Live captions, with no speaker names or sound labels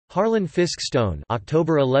Harlan Fiske Stone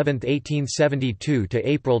 (October 11, 1872 to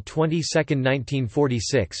April 22,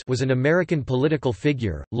 1946) was an American political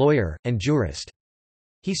figure, lawyer, and jurist.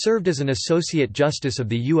 He served as an Associate Justice of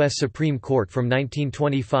the U.S. Supreme Court from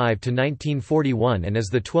 1925 to 1941 and as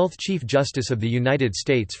the 12th Chief Justice of the United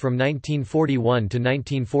States from 1941 to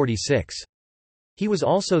 1946. He was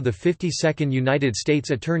also the 52nd United States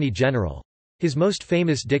Attorney General. His most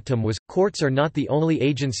famous dictum was, "Courts are not the only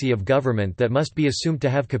agency of government that must be assumed to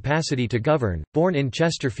have capacity to govern." Born in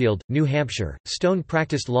Chesterfield, New Hampshire, Stone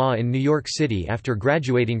practiced law in New York City after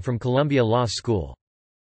graduating from Columbia Law School.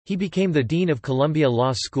 He became the Dean of Columbia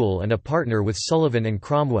Law School and a partner with Sullivan and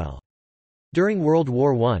Cromwell. During World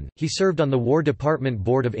War I, he served on the War Department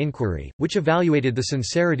Board of Inquiry, which evaluated the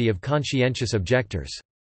sincerity of conscientious objectors.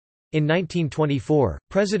 In 1924,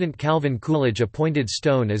 President Calvin Coolidge appointed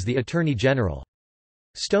Stone as the Attorney General.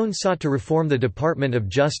 Stone sought to reform the Department of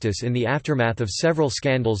Justice in the aftermath of several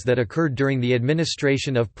scandals that occurred during the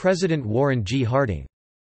administration of President Warren G. Harding.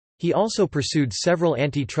 He also pursued several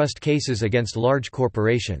antitrust cases against large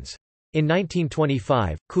corporations. In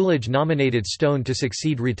 1925, Coolidge nominated Stone to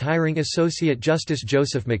succeed retiring Associate Justice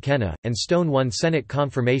Joseph McKenna, and Stone won Senate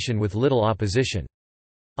confirmation with little opposition.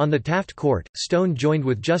 On the Taft Court, Stone joined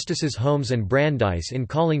with Justices Holmes and Brandeis in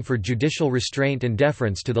calling for judicial restraint and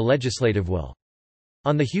deference to the legislative will.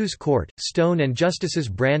 On the Hughes Court, Stone and Justices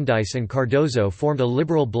Brandeis and Cardozo formed a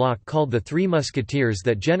liberal bloc called the Three Musketeers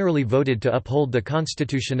that generally voted to uphold the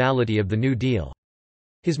constitutionality of the New Deal.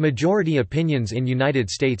 His majority opinions in United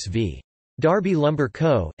States v. Darby Lumber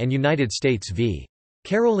Co., and United States v.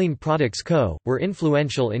 Caroline Products Co., were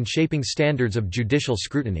influential in shaping standards of judicial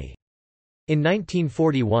scrutiny. In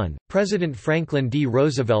 1941, President Franklin D.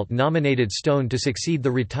 Roosevelt nominated Stone to succeed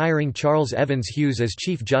the retiring Charles Evans Hughes as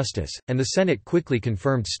Chief Justice, and the Senate quickly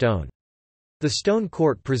confirmed Stone. The Stone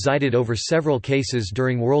Court presided over several cases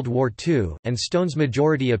during World War II, and Stone's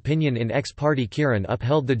majority opinion in Ex parte Quirin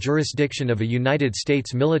upheld the jurisdiction of a United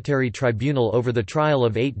States military tribunal over the trial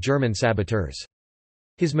of 8 German saboteurs.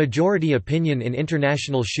 His majority opinion in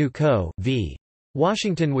International Shoe Co. v.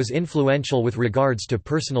 Washington was influential with regards to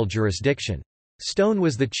personal jurisdiction. Stone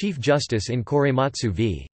was the Chief Justice in Korematsu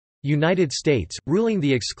v. United States, ruling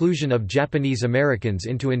the exclusion of Japanese Americans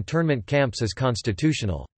into internment camps as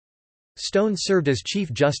constitutional. Stone served as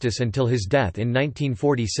Chief Justice until his death in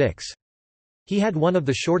 1946. He had one of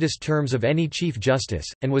the shortest terms of any Chief Justice,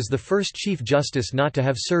 and was the first Chief Justice not to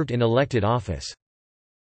have served in elected office.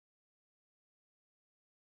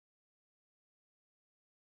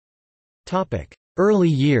 Early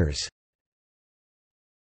years.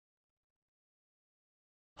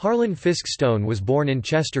 Harlan Fiske Stone was born in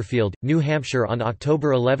Chesterfield, New Hampshire on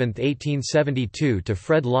October 11, 1872 to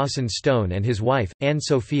Fred Lawson Stone and his wife, Anne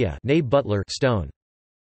Sophia née Butler Stone.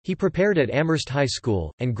 He prepared at Amherst High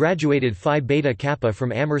School, and graduated Phi Beta Kappa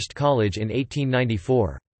from Amherst College in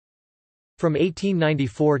 1894. From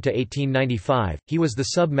 1894 to 1895, he was the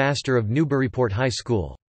sub-master of Newburyport High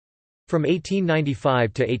School. From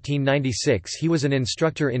 1895 to 1896 he was an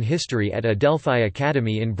instructor in history at Adelphi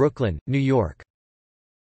Academy in Brooklyn, New York.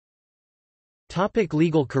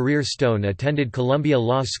 Legal career. Stone attended Columbia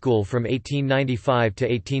Law School from 1895 to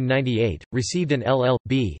 1898, received an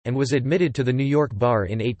LL.B., and was admitted to the New York Bar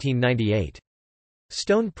in 1898.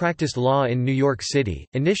 Stone practiced law in New York City,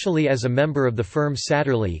 initially as a member of the firm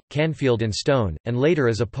Satterley, Canfield & Stone, and later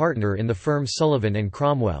as a partner in the firm Sullivan and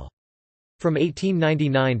Cromwell. From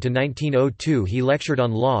 1899 to 1902 he lectured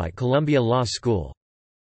on law at Columbia Law School.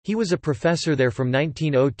 He was a professor there from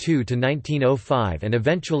 1902 to 1905 and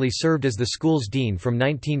eventually served as the school's dean from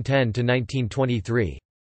 1910 to 1923.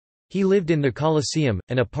 He lived in the Coliseum,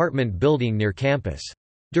 an apartment building near campus.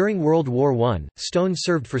 During World War I, Stone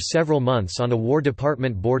served for several months on a War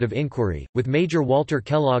Department Board of Inquiry, with Major Walter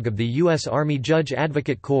Kellogg of the U.S. Army Judge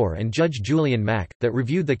Advocate Corps and Judge Julian Mack, that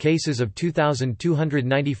reviewed the cases of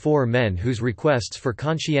 2,294 men whose requests for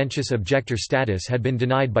conscientious objector status had been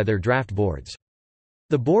denied by their draft boards.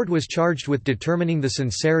 The board was charged with determining the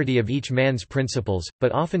sincerity of each man's principles,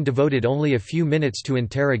 but often devoted only a few minutes to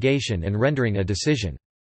interrogation and rendering a decision.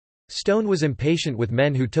 Stone was impatient with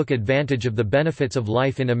men who took advantage of the benefits of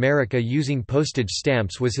life in America. Using postage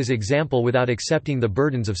stamps was his example without accepting the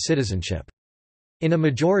burdens of citizenship. In a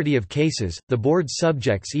majority of cases, the board's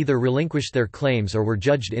subjects either relinquished their claims or were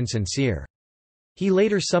judged insincere. He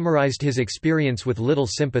later summarized his experience with little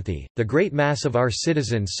sympathy. The great mass of our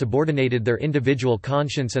citizens subordinated their individual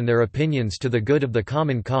conscience and their opinions to the good of the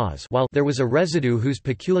common cause, while there was a residue whose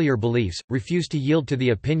peculiar beliefs refused to yield to the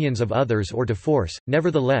opinions of others or to force.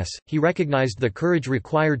 Nevertheless, he recognized the courage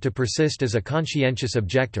required to persist as a conscientious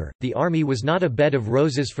objector. The army was not a bed of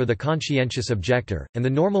roses for the conscientious objector, and the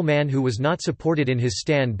normal man who was not supported in his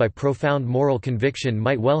stand by profound moral conviction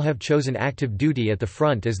might well have chosen active duty at the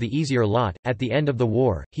front as the easier lot. At the end of the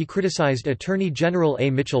war, he criticized Attorney General A.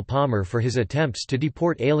 Mitchell Palmer for his attempts to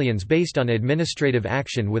deport aliens based on administrative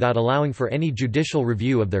action without allowing for any judicial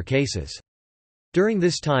review of their cases. During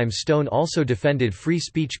this time, Stone also defended free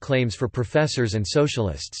speech claims for professors and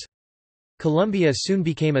socialists. Columbia soon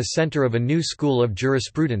became a center of a new school of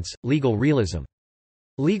jurisprudence, legal realism.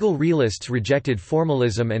 Legal realists rejected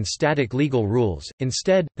formalism and static legal rules.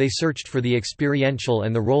 Instead, they searched for the experiential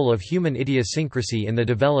and the role of human idiosyncrasy in the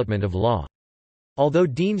development of law. Although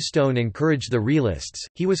Dean Stone encouraged the realists,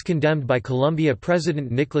 he was condemned by Columbia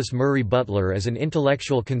President Nicholas Murray Butler as an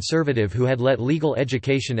intellectual conservative who had let legal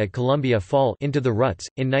education at Columbia fall into the ruts.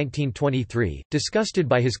 In 1923, disgusted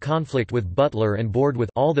by his conflict with Butler and bored with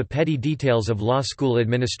all the petty details of law school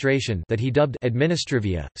administration that he dubbed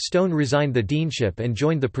administrivia, Stone resigned the deanship and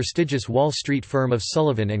joined the prestigious Wall Street firm of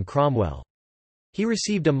Sullivan and Cromwell. He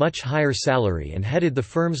received a much higher salary and headed the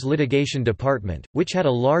firm's litigation department, which had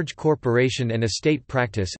a large corporation and estate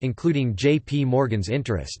practice including J.P. Morgan's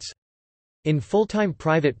interests. In full-time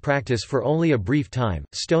private practice for only a brief time,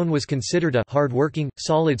 Stone was considered a hard-working,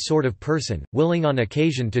 solid sort of person, willing on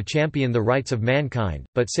occasion to champion the rights of mankind,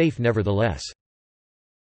 but safe nevertheless.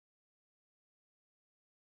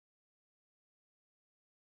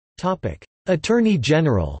 Attorney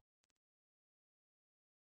General.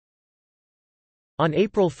 On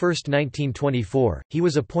April 1, 1924, he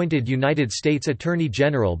was appointed United States Attorney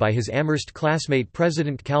General by his Amherst classmate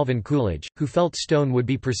President Calvin Coolidge, who felt Stone would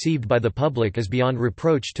be perceived by the public as beyond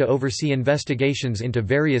reproach to oversee investigations into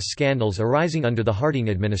various scandals arising under the Harding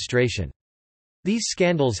administration. These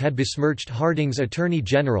scandals had besmirched Harding's Attorney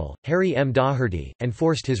General, Harry M. Daugherty, and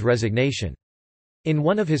forced his resignation. In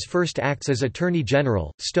one of his first acts as Attorney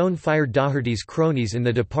General, Stone fired Daugherty's cronies in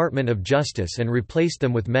the Department of Justice and replaced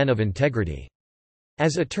them with men of integrity.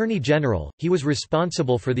 As Attorney General, he was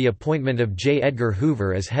responsible for the appointment of J. Edgar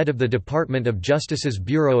Hoover as head of the Department of Justice's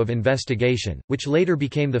Bureau of Investigation, which later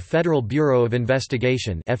became the Federal Bureau of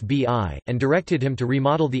Investigation (FBI), and directed him to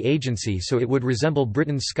remodel the agency so it would resemble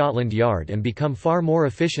Britain's Scotland Yard and become far more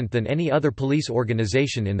efficient than any other police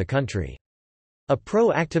organization in the country. A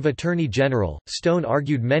proactive Attorney General, Stone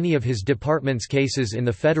argued many of his department's cases in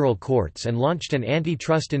the federal courts and launched an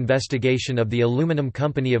antitrust investigation of the Aluminum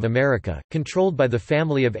Company of America, controlled by the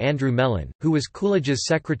family of Andrew Mellon, who was Coolidge's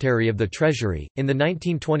Secretary of the Treasury. In the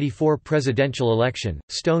 1924 presidential election,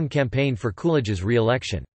 Stone campaigned for Coolidge's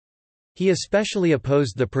re-election. He especially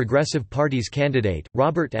opposed the Progressive Party's candidate,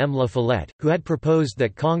 Robert M. La Follette, who had proposed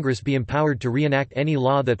that Congress be empowered to reenact any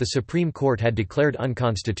law that the Supreme Court had declared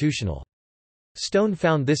unconstitutional. Stone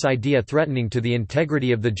found this idea threatening to the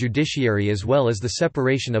integrity of the judiciary as well as the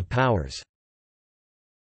separation of powers.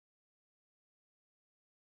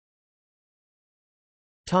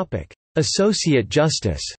 Associate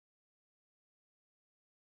Justice.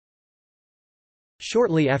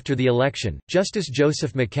 Shortly after the election, Justice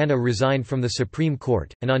Joseph McKenna resigned from the Supreme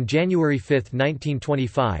Court, and on January 5,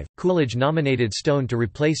 1925, Coolidge nominated Stone to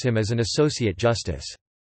replace him as an Associate Justice.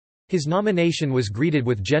 His nomination was greeted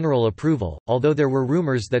with general approval, although there were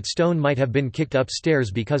rumors that Stone might have been kicked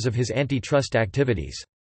upstairs because of his antitrust activities.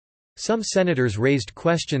 Some senators raised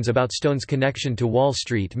questions about Stone's connection to Wall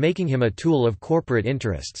Street, making him a tool of corporate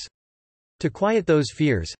interests. To quiet those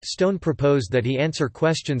fears, Stone proposed that he answer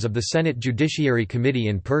questions of the Senate Judiciary Committee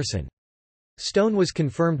in person. Stone was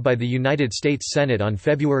confirmed by the United States Senate on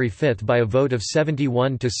February 5 by a vote of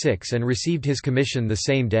 71 to 6 and received his commission the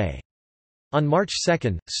same day. On March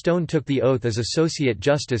 2, Stone took the oath as Associate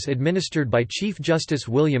Justice administered by Chief Justice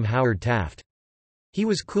William Howard Taft. He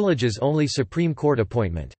was Coolidge's only Supreme Court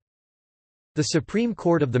appointment. The Supreme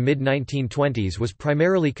Court of the mid-1920s was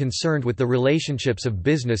primarily concerned with the relationships of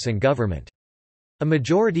business and government. A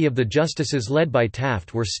majority of the justices led by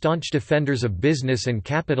Taft were staunch defenders of business and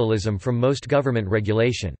capitalism from most government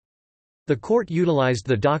regulation. The court utilized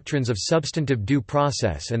the doctrines of substantive due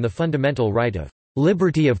process and the fundamental right of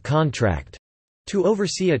liberty of contract to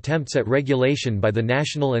oversee attempts at regulation by the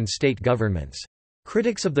national and state governments.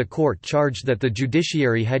 Critics of the court charged that the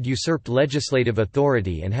judiciary had usurped legislative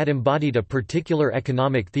authority and had embodied a particular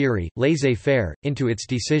economic theory, laissez-faire, into its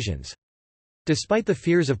decisions. Despite the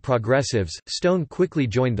fears of progressives, Stone quickly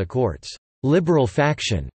joined the court's liberal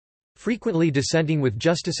faction, frequently dissenting with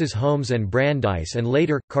Justices Holmes and Brandeis and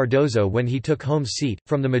later, Cardozo when he took Holmes' seat,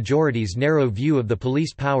 from the majority's narrow view of the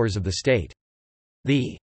police powers of the state.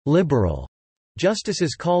 The liberal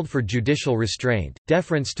justices called for judicial restraint,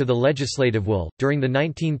 deference to the legislative will. During the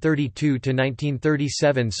 1932 to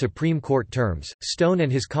 1937 Supreme Court terms, Stone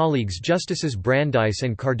and his colleagues Justices Brandeis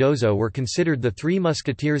and Cardozo were considered the Three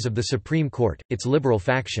Musketeers of the Supreme Court, its liberal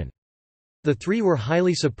faction. The three were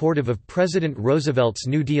highly supportive of President Roosevelt's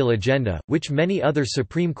New Deal agenda, which many other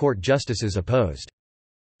Supreme Court justices opposed.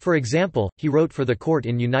 For example, he wrote for the court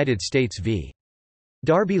in United States v.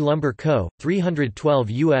 Darby Lumber Co., 312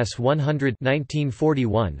 U.S. 100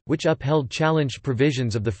 1941, which upheld challenged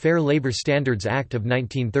provisions of the Fair Labor Standards Act of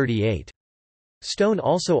 1938. Stone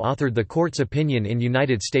also authored the court's opinion in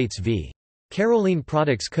United States v. Caroline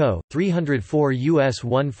Products Co., 304 U.S.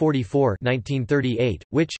 144 1938,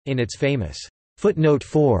 which, in its famous footnote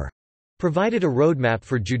 4, provided a roadmap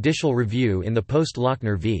for judicial review in the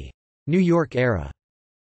post-Lochner v. New York era.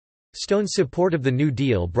 Stone's support of the New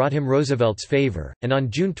Deal brought him Roosevelt's favor, and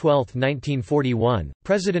on June 12, 1941,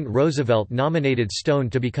 President Roosevelt nominated Stone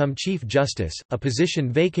to become Chief Justice, a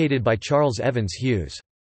position vacated by Charles Evans Hughes.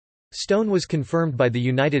 Stone was confirmed by the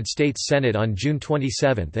United States Senate on June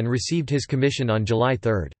 27 and received his commission on July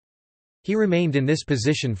 3. He remained in this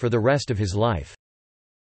position for the rest of his life.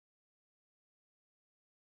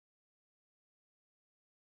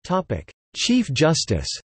 Chief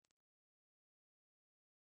Justice.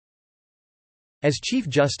 As Chief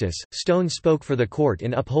Justice, Stone spoke for the court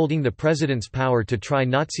in upholding the president's power to try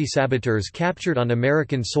Nazi saboteurs captured on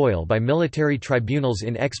American soil by military tribunals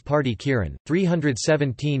in Ex parte Quirin,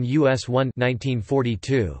 317 U.S. 1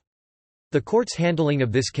 1942. The court's handling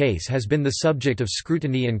of this case has been the subject of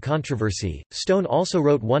scrutiny and controversy. Stone also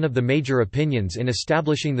wrote one of the major opinions in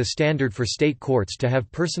establishing the standard for state courts to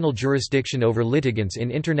have personal jurisdiction over litigants in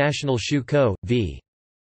International Shoe Co. v.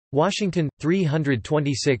 Washington,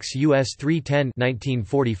 326 U.S. 310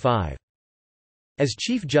 1945. As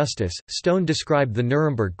Chief Justice, Stone described the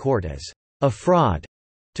Nuremberg Court as a fraud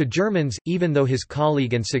to Germans, even though his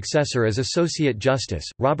colleague and successor as Associate Justice,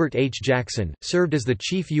 Robert H. Jackson, served as the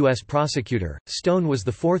Chief U.S. Prosecutor. Stone was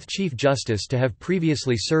the fourth Chief Justice to have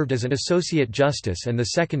previously served as an Associate Justice and the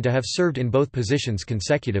second to have served in both positions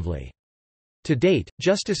consecutively. To date,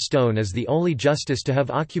 Justice Stone is the only justice to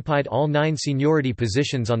have occupied all 9 seniority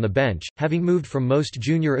positions on the bench, having moved from Most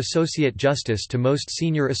Junior Associate Justice to Most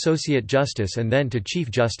Senior Associate Justice and then to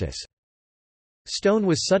Chief Justice. Stone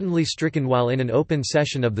was suddenly stricken while in an open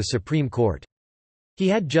session of the Supreme Court. He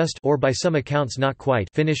had just, or by some accounts not quite,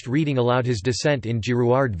 finished reading aloud his dissent in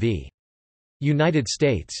Girouard v. United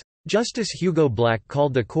States. Justice Hugo Black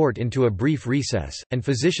called the court into a brief recess, and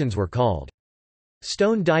physicians were called.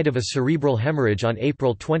 Stone died of a cerebral hemorrhage on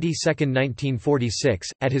April 22, 1946,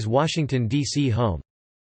 at his Washington, D.C. home.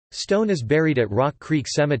 Stone is buried at Rock Creek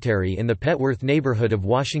Cemetery in the Petworth neighborhood of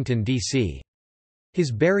Washington, D.C.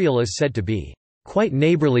 His burial is said to be quite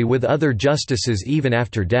neighborly with other justices even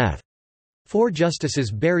after death. 4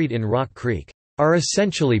 justices buried in Rock Creek are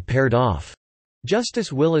essentially paired off.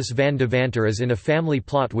 Justice Willis Van Devanter is in a family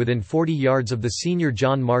plot within 40 yards of the senior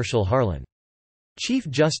John Marshall Harlan. Chief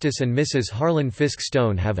Justice and Mrs. Harlan Fiske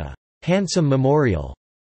Stone have a handsome memorial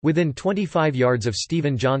within 25 yards of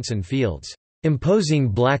Stephen Johnson Field's imposing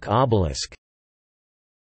black obelisk.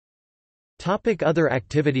 Other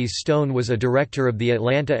activities. Stone was a director of the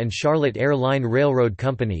Atlanta and Charlotte Air Line Railroad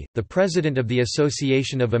Company, the president of the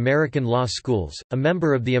Association of American Law Schools, a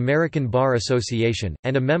member of the American Bar Association,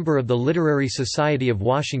 and a member of the Literary Society of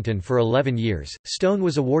Washington for 11 years. Stone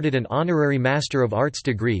was awarded an honorary Master of Arts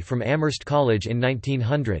degree from Amherst College in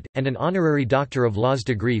 1900, and an honorary Doctor of Laws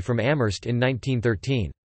degree from Amherst in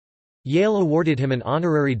 1913. Yale awarded him an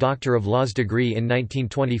honorary Doctor of Laws degree in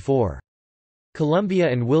 1924. Columbia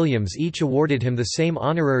and Williams each awarded him the same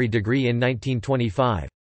honorary degree in 1925.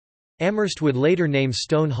 Amherst would later name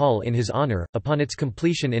Stone Hall in his honor, upon its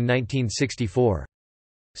completion in 1964.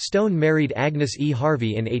 Stone married Agnes E.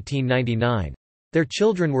 Harvey in 1899. Their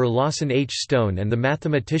children were Lawson H. Stone and the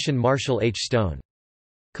mathematician Marshall H. Stone.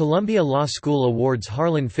 Columbia Law School awards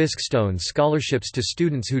Harlan Fiske Stone scholarships to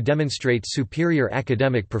students who demonstrate superior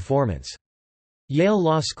academic performance. Yale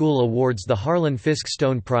Law School awards the Harlan Fiske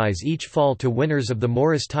Stone Prize each fall to winners of the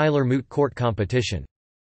Morris Tyler Moot Court competition.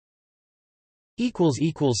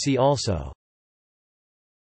 See also